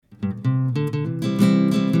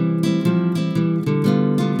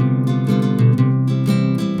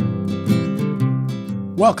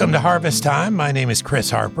Welcome to Harvest Time. My name is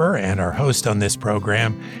Chris Harper, and our host on this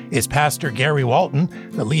program is Pastor Gary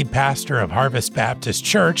Walton, the lead pastor of Harvest Baptist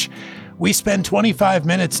Church. We spend 25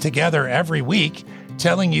 minutes together every week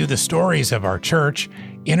telling you the stories of our church,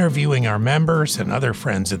 interviewing our members and other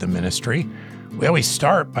friends of the ministry. We always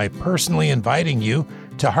start by personally inviting you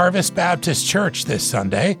to Harvest Baptist Church this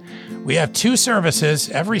Sunday. We have two services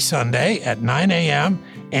every Sunday at 9 a.m.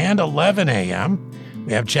 and 11 a.m.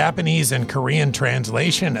 We have Japanese and Korean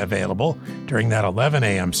translation available during that 11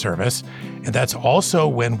 a.m. service, and that's also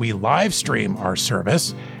when we live stream our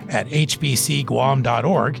service at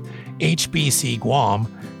hbcguam.org, hbcguam.org.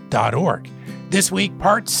 This week,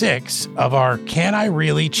 part 6 of our Can I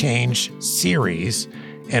Really Change series,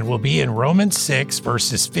 and we'll be in Romans 6,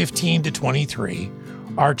 verses 15 to 23,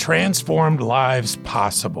 Are Transformed Lives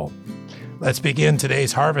Possible? Let's begin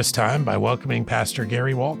today's Harvest Time by welcoming Pastor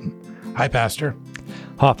Gary Walton. Hi, Pastor.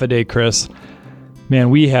 Half a day, Chris.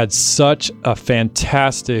 Man, we had such a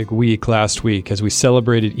fantastic week last week as we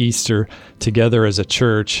celebrated Easter together as a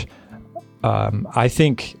church. I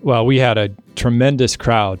think, we had a tremendous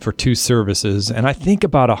crowd for two services, and I think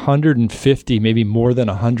about 150, maybe more than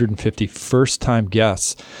 150 first-time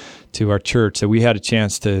guests to our church that we had a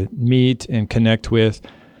chance to meet and connect with.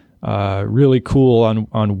 Really cool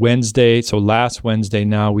on Wednesday. So last Wednesday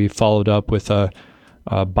now we followed up with a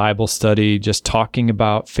Bible study, just talking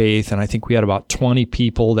about faith. And I think we had about 20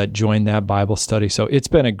 people that joined that Bible study. So it's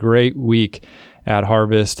been a great week at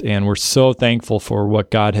Harvest, and we're so thankful for what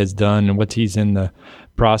God has done and what He's in the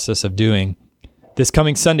process of doing. This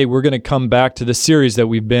coming Sunday, we're going to come back to the series that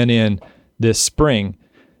we've been in this spring.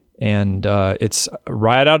 And it's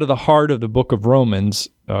right out of the heart of the book of Romans.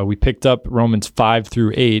 We picked up Romans 5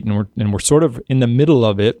 through 8, and we're sort of in the middle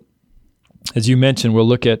of it. As you mentioned, we'll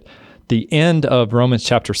look at the end of Romans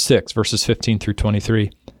chapter 6, verses 15 through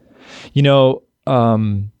 23. You know,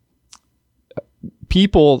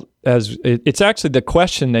 people, it's actually the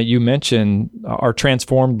question that you mentioned, are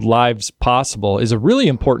transformed lives possible, is a really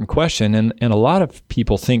important question, and a lot of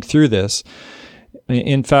people think through this.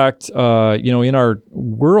 In fact, in our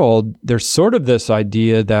world, there's sort of this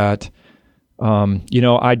idea that,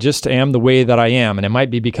 I just am the way that I am, and it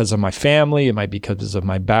might be because of my family, it might be because of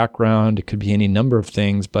my background, it could be any number of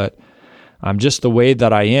things, but I'm just the way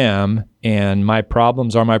that I am, and my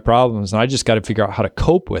problems are my problems, and I just got to figure out how to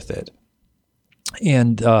cope with it.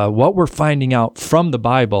 And what we're finding out from the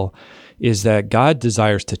Bible is that God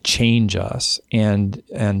desires to change us, and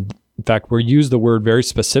in fact, we'll use the word very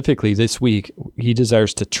specifically this week. He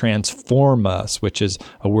desires to transform us, which is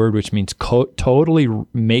a word which means totally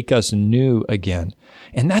make us new again.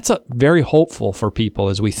 And that's very hopeful for people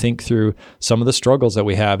as we think through some of the struggles that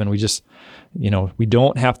we have, and we just, we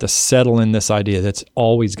don't have to settle in this idea that's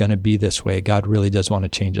always going to be this way. God really does want to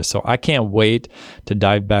change us. So I can't wait to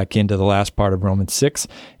dive back into the last part of Romans 6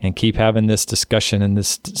 and keep having this discussion and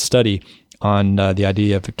this study on the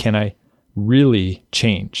idea of, can I really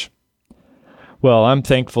change? Well, I'm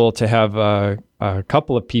thankful to have a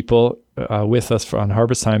couple of people with us on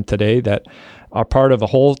Harvest Time today that are part of a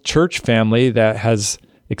whole church family that has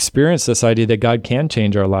experienced this idea that God can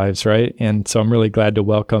change our lives, right? And so I'm really glad to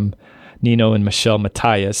welcome Nino and Michelle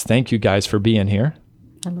Matthias. Thank you guys for being here.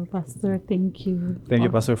 Hello, Pastor. Thank you. Thank you,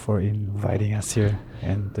 Pastor, for inviting us here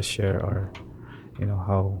and to share our,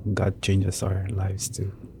 how God changes our lives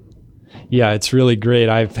too. Yeah, it's really great.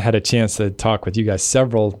 I've had a chance to talk with you guys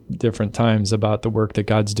several different times about the work that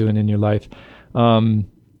God's doing in your life.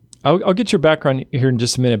 I'll get your background here in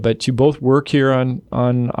just a minute, but you both work here on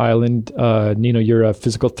island. Nino, you're a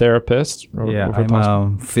physical therapist. I'm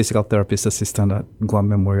a physical therapist assistant at Guam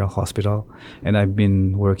Memorial Hospital, and I've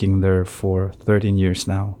been working there for 13 years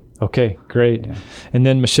now. Okay, great. Yeah. And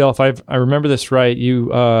then Michelle, if I remember this right, you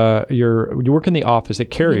work in the office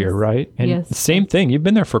at Carrier, yes. Right? And yes. Same thing. You've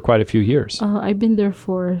been there for quite a few years. I've been there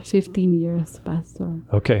for 15 years, Pastor.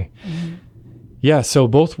 Okay. Mm-hmm. Yeah, so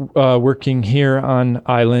both working here on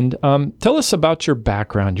island. Tell us about your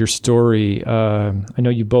background, your story. I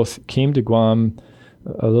know you both came to Guam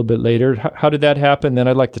a little bit later. How did that happen? Then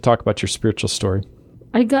I'd like to talk about your spiritual story.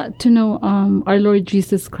 I got to know our Lord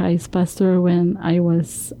Jesus Christ, Pastor, when I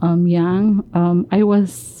was young. I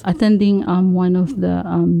was attending one of the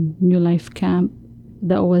New Life camp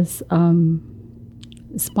that was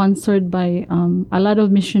sponsored by a lot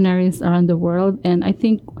of missionaries around the world. And I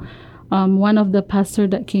think one of the pastors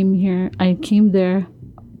that came here, I came there,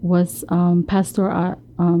 was pastor at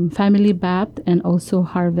Family Baptist and also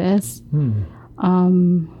Harvest.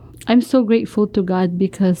 I'm so grateful to God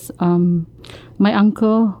because my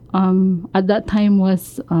uncle at that time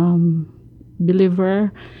was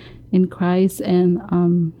believer, in Christ, and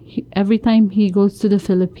every time he goes to the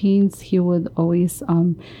Philippines, he would always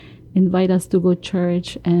invite us to go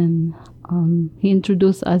church, and he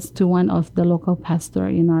introduced us to one of the local pastor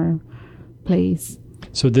in our place.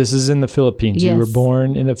 So this is in the Philippines. Yes. You were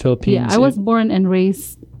born in the Philippines. Yeah, I was born and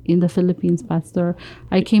raised in the Philippines, Pastor.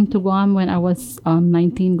 I came to Guam when I was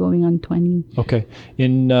 19, going on 20. Okay.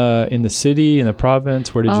 In the city, in the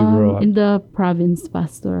province, where did you grow up? In the province,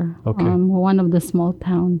 Pastor. Okay. One of the small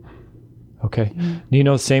town. Okay.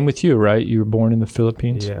 Nino, same with you, right? You were born in the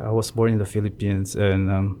Philippines? Yeah, I was born in the Philippines and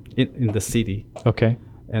in the city. Okay.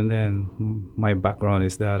 And then my background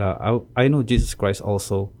is that I know Jesus Christ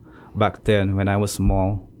also back then when I was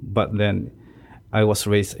small, but then I was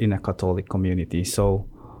raised in a Catholic community. So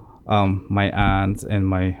my aunts and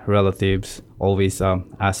my relatives always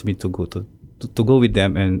asked me to go with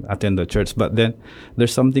them and attend the church. But then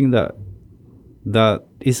there's something that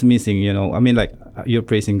is missing, you know. I mean, like, you're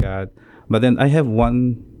praising God, but then I have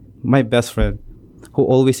my best friend who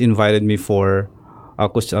always invited me for,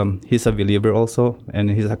 because he's a believer also and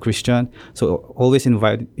he's a Christian, so always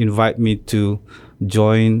invite me to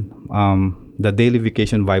join the Daily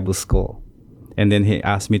Vacation Bible School. And then he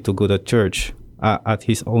asked me to go to church at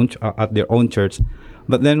their own church.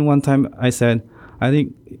 But then one time I said, I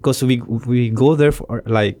think because we go there for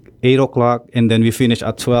like 8 o'clock and then we finish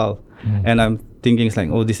at 12. And I'm thinking, it's like,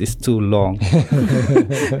 oh, this is too long.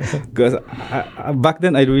 Because back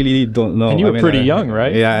then I really don't know. And you were pretty young,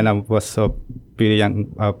 right? Yeah, and I was pretty young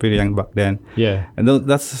back then. Yeah. And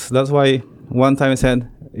that's why one time I said,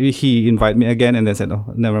 he invited me again, and then said, oh,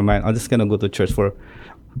 never mind, I'm just gonna go to church for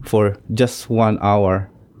just 1 hour,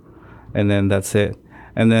 and then that's it.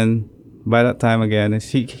 And then by that time again,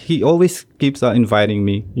 he always keeps inviting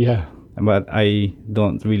me. Yeah. But I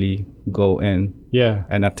don't really go and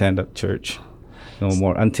attend that church no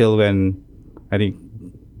more until when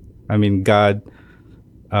God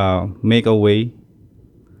make a way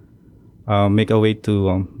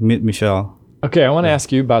to meet Michelle. Okay, I want to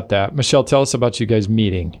ask you about that. Michelle, tell us about you guys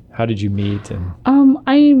meeting. How did you meet? And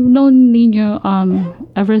I've known Nino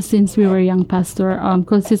ever since we were young, Pastor,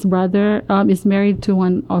 because his brother is married to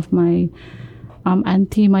one of my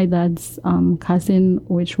auntie, my dad's cousin,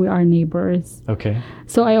 which we are neighbors. Okay.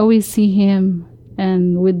 So I always see him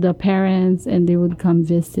and with the parents, and they would come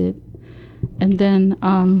visit. And then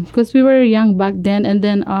because we were young back then, and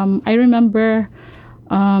then I remember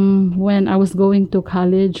when I was going to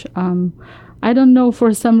college, I don't know,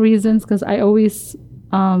 for some reasons, because I always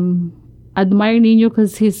admire Nino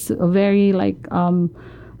because he's a very like a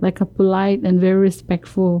polite and very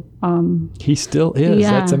respectful. He still is.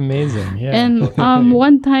 Yeah. That's amazing. Yeah. And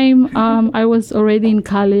one time I was already in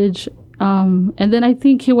college, and then I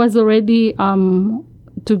think he was already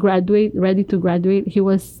ready to graduate. He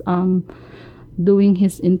was doing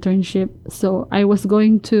his internship. So I was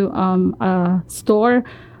going to a store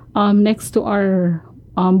next to our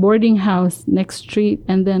boarding house next street,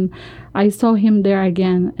 and then I saw him there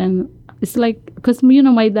again. And it's like, because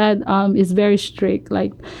my dad is very strict,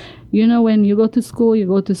 like, when you go to school,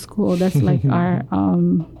 that's like our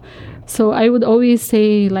so I would always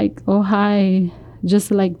say like, oh, hi,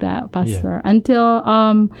 just like that, Pastor. Yeah.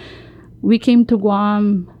 Until we came to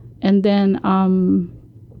Guam, and then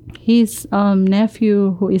his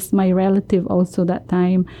nephew, who is my relative also that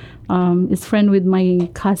time, is friend with my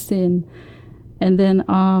cousin. And then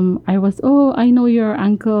I was, oh, I know your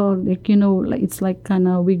uncle. Like, like it's like kind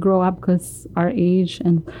of we grow up because our age,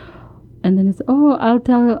 and then it's, I'll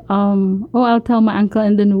tell my uncle,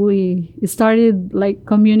 and then we started like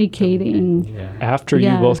communicating. Yeah. After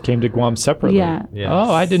you both came to Guam separately. Yeah. Yes.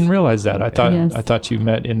 Oh, I didn't realize that. I thought you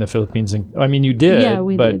met in the Philippines. You did. Yeah,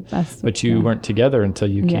 we did. But you weren't together until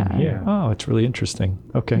you came here. Oh, it's really interesting.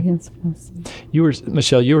 Okay. Yes.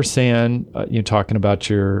 Michelle, you were saying, you're talking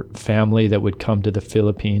about your family that would come to the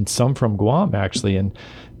Philippines, some from Guam actually, and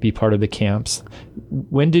be part of the camps.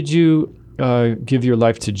 When did you give your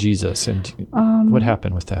life to Jesus, and what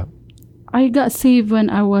happened with that? I got saved when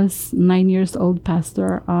I was 9 years old,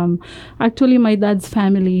 Pastor. Actually, my dad's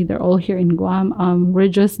family, they're all here in Guam. We're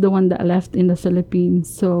just the one that left in the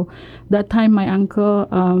Philippines. So that time, my uncle,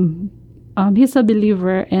 he's a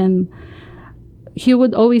believer, and he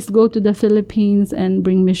would always go to the Philippines and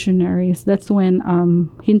bring missionaries. That's when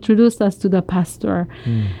he introduced us to the pastor.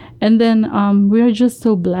 And then we are just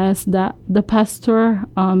so blessed that the pastor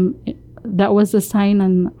that was assigned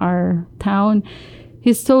in our town,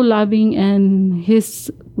 he's so loving, and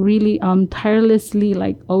he's really tirelessly,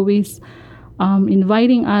 like, always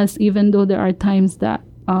inviting us, even though there are times that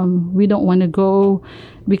we don't want to go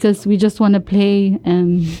because we just want to play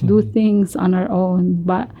and do things on our own.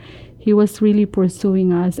 But he was really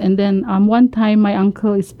pursuing us. And then one time my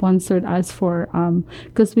uncle sponsored us for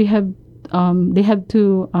because we have they have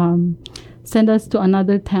to send us to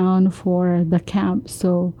another town for the camp.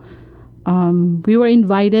 So we were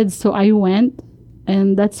invited, so I went,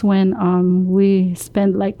 and that's when we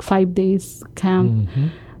spent like 5 days camp.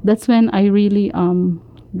 That's when I really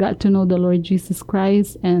got to know the Lord Jesus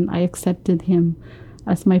Christ, and I accepted him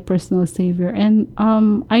as my personal savior. And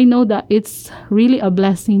I know that it's really a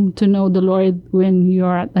blessing to know the Lord when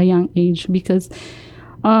you're at a young age, because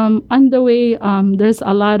on the way there's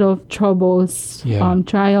a lot of troubles,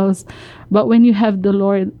 trials, but when you have the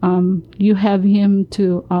Lord, you have him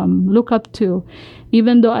to look up to.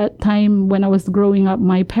 Even though at time when I was growing up,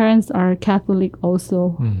 my parents are Catholic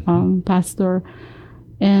also, pastor,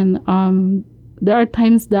 and there are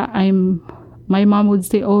times that my mom would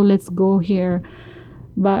say, oh, let's go here,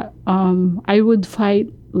 but I would fight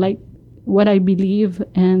like what I believe,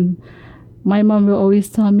 and my mom will always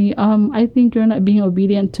tell me, I think you're not being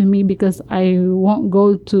obedient to me, because I won't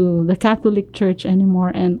go to the Catholic church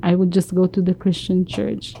anymore, and I would just go to the Christian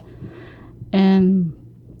church. And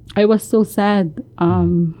I was so sad.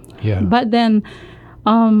 But then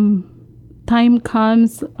time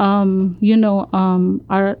comes,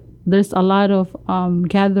 there's a lot of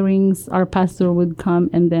gatherings. Our pastor would come,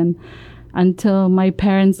 and then until my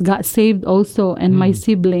parents got saved also, and my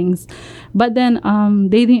siblings. But then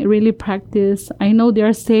they didn't really practice. I know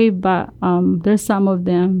they're saved, but there's some of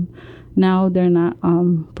them now they're not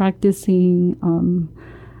practicing.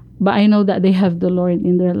 But I know that they have the Lord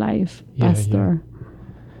in their life, Pastor.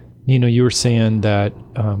 Yeah. You were saying that,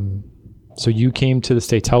 so you came to the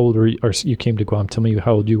States. How old were you, or you came to Guam? Tell me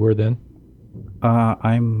how old you were then.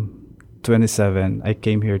 I'm 27. I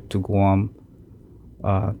came here to Guam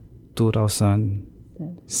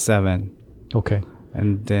 2007. Okay.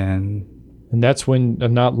 And that's when,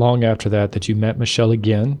 not long after that you met Michelle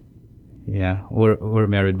again. Yeah, we're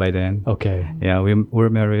married by then. Okay. Yeah, we're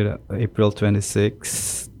married April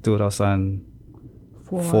 26,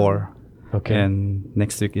 2004. Okay. And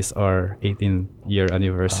next week is our 18th year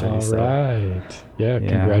anniversary. All right. Yeah,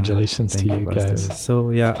 congratulations to you guys.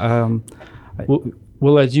 So,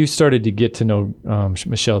 well, as you started to get to know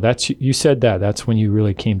Michelle, you said that's when you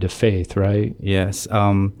really came to faith, right? Yes.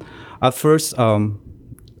 At first,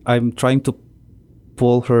 I'm trying to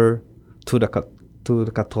pull her to the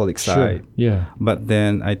Catholic side. Yeah. But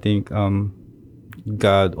then I think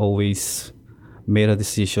God always made a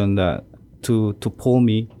decision that to pull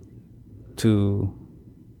me to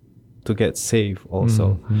get saved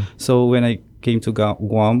also. So when I came to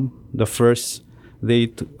Guam, the first day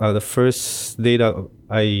that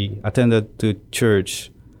I attended to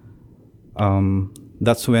church,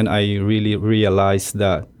 that's when I really realized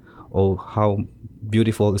that, how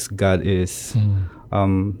beautiful God is.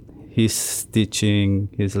 His teaching,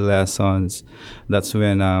 his lessons. That's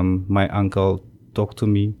when my uncle talked to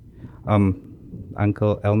me.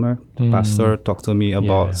 Uncle Elmer, pastor, talked to me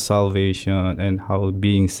about salvation and how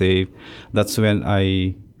being saved. That's when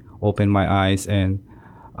I opened my eyes and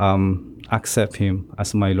accept him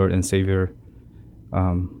as my Lord and Savior.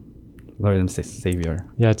 Savior.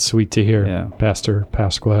 Yeah, it's sweet to hear. Yeah. Pastor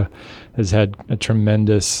Pasqua has had a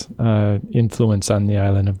tremendous influence on the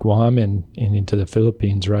island of Guam and into the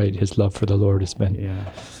Philippines, right? His love for the Lord has been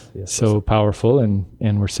so powerful,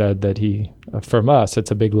 and we're sad that he, from us,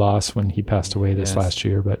 it's a big loss when he passed away this last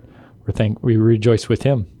year, but we rejoice with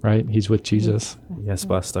him, right? He's with Jesus. Yes,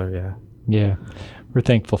 Pastor, Yeah, we're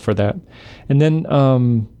thankful for that. And then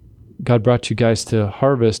God brought you guys to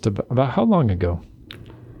Harvest about how long ago?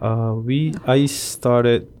 I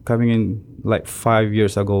started coming in like 5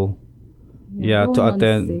 years ago. To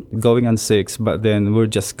attend, going on 6. But then we're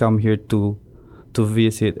just come here to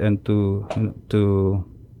visit and to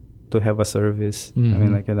have a service.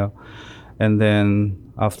 And then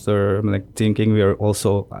after thinking, we are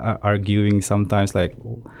also arguing sometimes, like,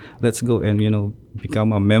 let's go and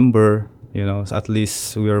become a member. So at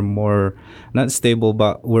least we are more not stable,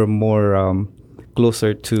 but we're more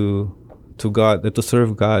closer to God, to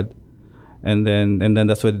serve God. And then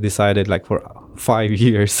that's what I decided, like, for 5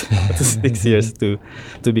 years to 6 years to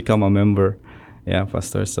become a member. Yeah,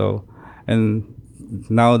 Pastor. So, and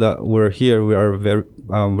now that we're here, we are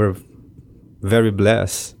we're very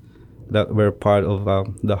blessed that we're part of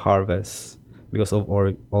the Harvest, because of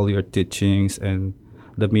all your teachings and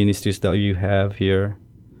the ministries that you have here,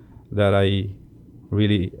 that I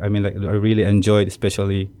really enjoyed.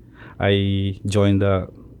 Especially I joined the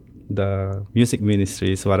music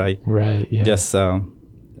ministries, what I just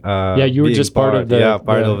you were just part of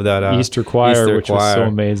that Easter choir, which was so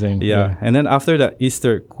amazing. And then after the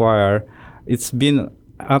Easter choir, it's been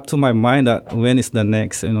up to my mind that when is the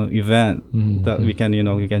next event that we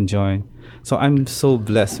can join. So I'm so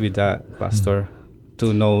blessed with that, Pastor,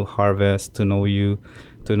 to know Harvest, to know you,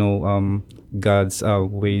 to know God's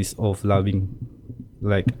ways of loving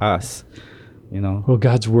like us. Well,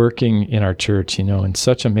 God's working in our church, in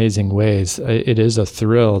such amazing ways. It is a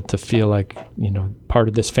thrill to feel like, part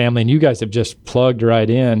of this family. And you guys have just plugged right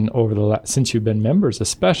in over since you've been members,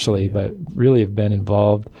 especially, but really have been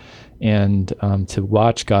involved. And to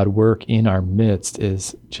watch God work in our midst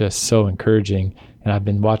is just so encouraging. And I've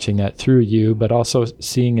been watching that through you, but also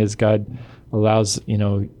seeing as God allows,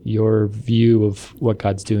 your view of what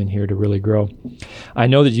God's doing here to really grow. I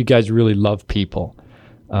know that you guys really love people.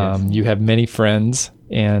 Yes. You have many friends,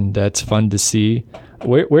 and that's fun to see.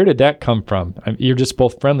 Where did that come from? You're just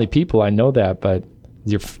both friendly people, I know that, but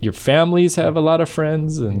your families have a lot of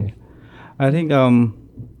friends, and I think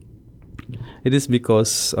it is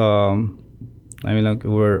because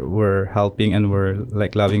we're helping and we're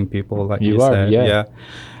like loving people, like you said. Yeah.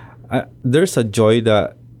 There's a joy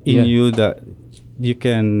that in you that you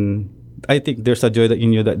can. I think there's a joy that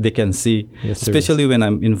in you that they can see, yes, especially when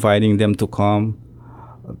I'm inviting them to come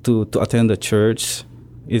to attend the church.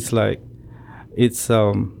 It's like it's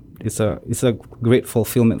a great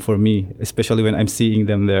fulfillment for me, especially when I'm seeing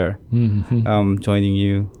them there, joining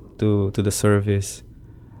you to the service.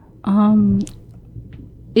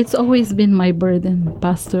 It's always been my burden,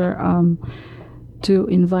 Pastor, to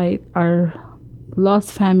invite our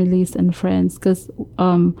lost families and friends, because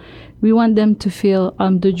we want them to feel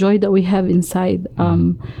the joy that we have inside.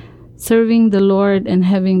 Serving the Lord and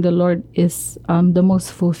having the Lord is the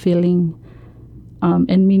most fulfilling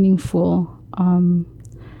and meaningful.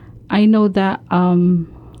 I know that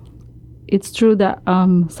it's true that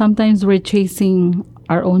sometimes we're chasing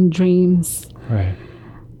our own dreams. Right.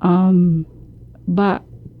 But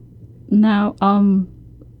now,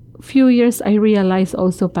 few years I realized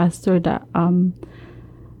also, Pastor, that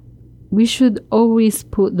we should always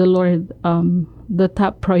put the Lord the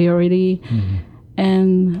top priority.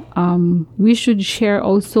 And we should share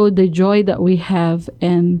also the joy that we have,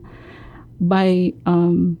 and by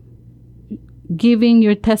giving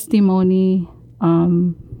your testimony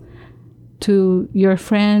to your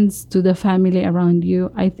friends, to the family around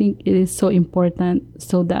you, I think it is so important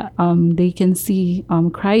so that they can see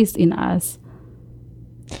Christ in us.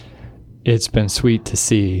 It's been sweet to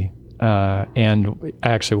see. And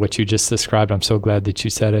actually what you just described, I'm so glad that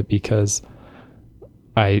you said it, because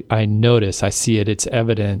I notice, I see it, it's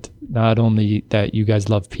evident not only that you guys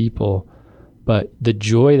love people, but the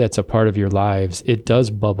joy that's a part of your lives, it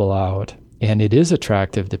does bubble out, and it is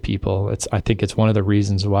attractive to people. I think it's one of the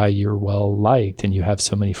reasons why you're well liked and you have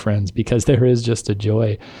so many friends, because there is just a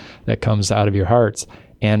joy that comes out of your hearts.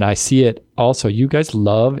 And I see it also, you guys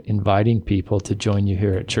love inviting people to join you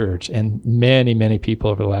here at church, and many, many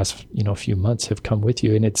people over the last, few months have come with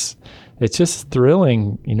you, and it's just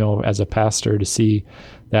thrilling, as a pastor, to see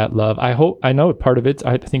that love. I know part of it,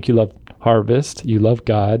 I think you love Harvest, you love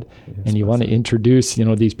God, yes, and you want to introduce,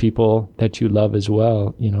 these people that you love as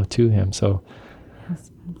well, to Him. So,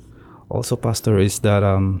 also, Pastor, is that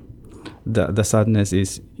the sadness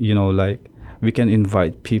is, like we can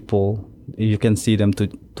invite people, you can see them to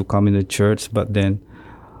come in the church, but then,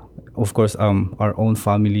 of course, our own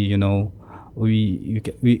family, we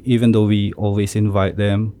even though we always invite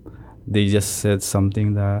them, they just said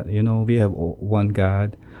something that, we have one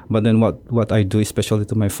God. But then what I do, especially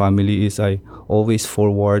to my family, is I always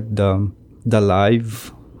forward the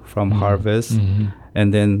live from Harvest.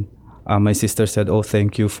 And then my sister said, oh,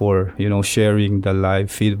 thank you for, sharing the live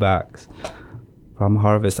feedbacks from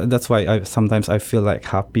Harvest. And that's why sometimes I feel like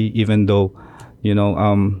happy, even though,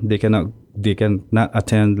 they cannot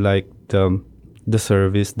attend like the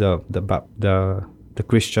service, the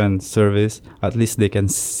Christian service. At least they can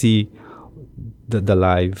see the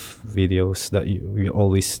live videos that we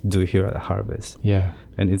always do here at Harvest. Yeah.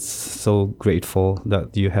 And it's so grateful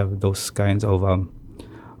that you have those kinds of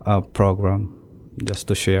program just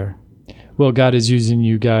to share. Well, God is using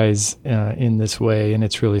you guys in this way, and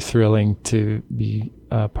it's really thrilling to be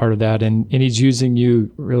part of that. And He's using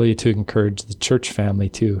you really to encourage the church family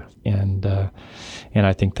too. And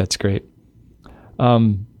I think that's great.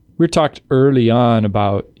 We talked early on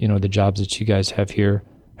about, the jobs that you guys have here.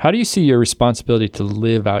 How do you see your responsibility to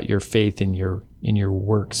live out your faith in your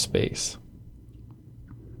workspace?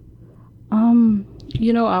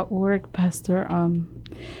 At work, Pastor,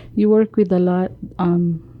 you work with a lot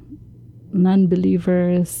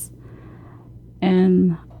non-believers,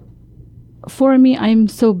 and for me, I'm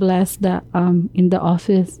so blessed that in the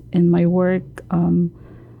office, in my work,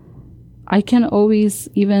 I can always,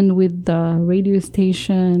 even with the radio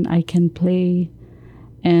station, I can play.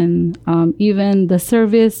 And even the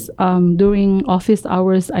service during office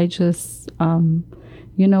hours, I just,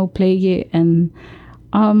 play it. And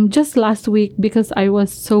just last week, because I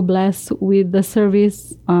was so blessed with the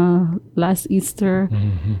service last Easter,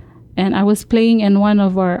 and I was playing, and one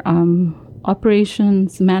of our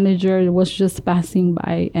operations manager was just passing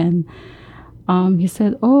by, and he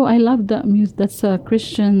said, "Oh, I love that music. That's a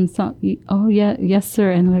Christian song." Oh, yeah, yes,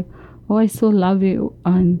 sir. And like, oh, I so love it.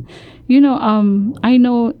 And I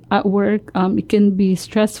know at work it can be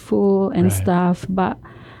stressful and stuff, but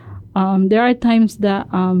there are times that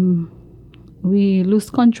we lose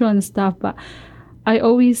control and stuff. But I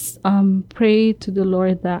always pray to the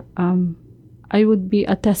Lord that I would be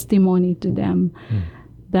a testimony to them.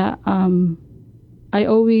 That I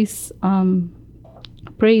always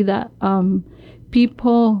pray that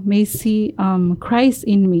people may see Christ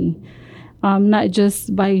in me, not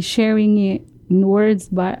just by sharing it in words,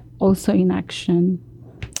 but also in action.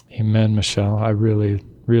 Amen, Michelle. I really,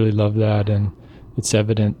 really love that. And it's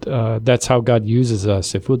evident that's how God uses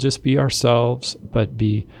us. If we'll just be ourselves, but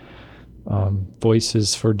be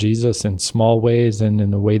voices for Jesus in small ways and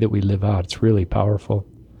in the way that we live out, it's really powerful.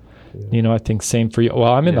 I think same for you.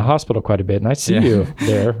 Well, I'm in the hospital quite a bit, and I see you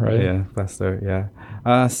there, right? Yeah, Pastor.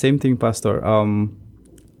 Yeah. Same thing, Pastor.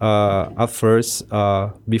 At first,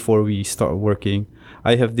 before we start working,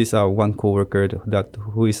 I have this one coworker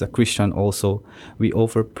who is a Christian also. We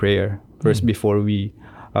offer prayer first before we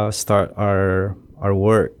start our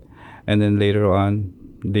work, and then later on,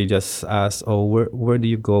 they just ask, "Oh, where do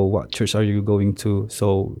you go? What church are you going to?"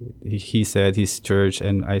 So he said his church,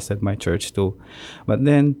 and I said my church too. But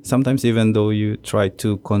then sometimes, even though you try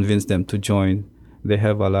to convince them to join, they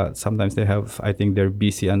have a lot. Sometimes I think they're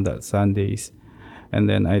busy on that Sundays. And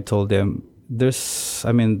then I told them, there's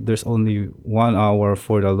only 1 hour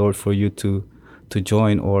for the Lord for you to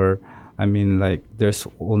join, or there's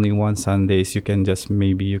only one Sundays. You can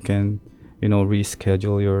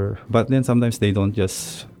reschedule your. But then sometimes they don't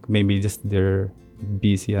they're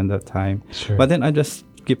busy at that time. Sure. But then I just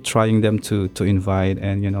keep trying them to invite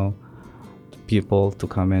and people to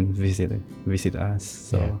come and visit us.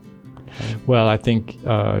 So. Yeah. Well, I think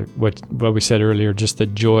what we said earlier, just the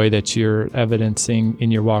joy that you're evidencing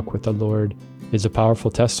in your walk with the Lord is a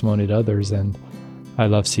powerful testimony to others, and I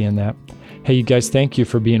love seeing that. Hey, you guys, thank you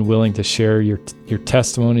for being willing to share your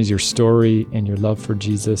testimonies, your story, and your love for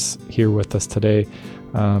Jesus here with us today.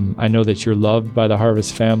 I know that you're loved by the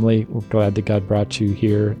Harvest family. We're glad that God brought you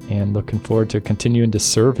here, and looking forward to continuing to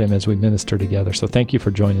serve Him as we minister together. So thank you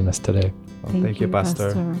for joining us today. Well, thank you,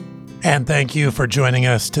 Pastor. And thank you for joining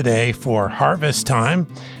us today for Harvest Time.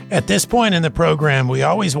 At this point in the program, we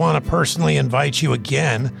always want to personally invite you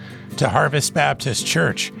again to Harvest Baptist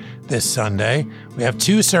Church this Sunday. We have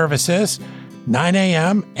 2 services, 9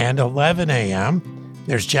 a.m. and 11 a.m.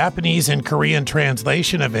 There's Japanese and Korean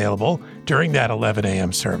translation available during that 11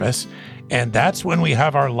 a.m. service. And that's when we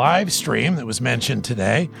have our live stream that was mentioned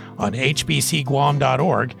today on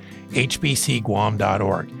hbcguam.org,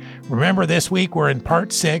 hbcguam.org. Remember, this week we're in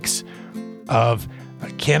part 6 of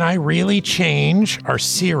Can I Really Change? Our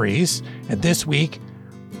series. And this week,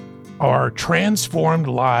 are Transformed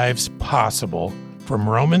Lives Possible? From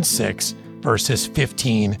Romans 6, verses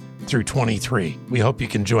 15 through 23. We hope you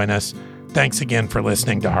can join us. Thanks again for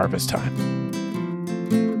listening to Harvest Time.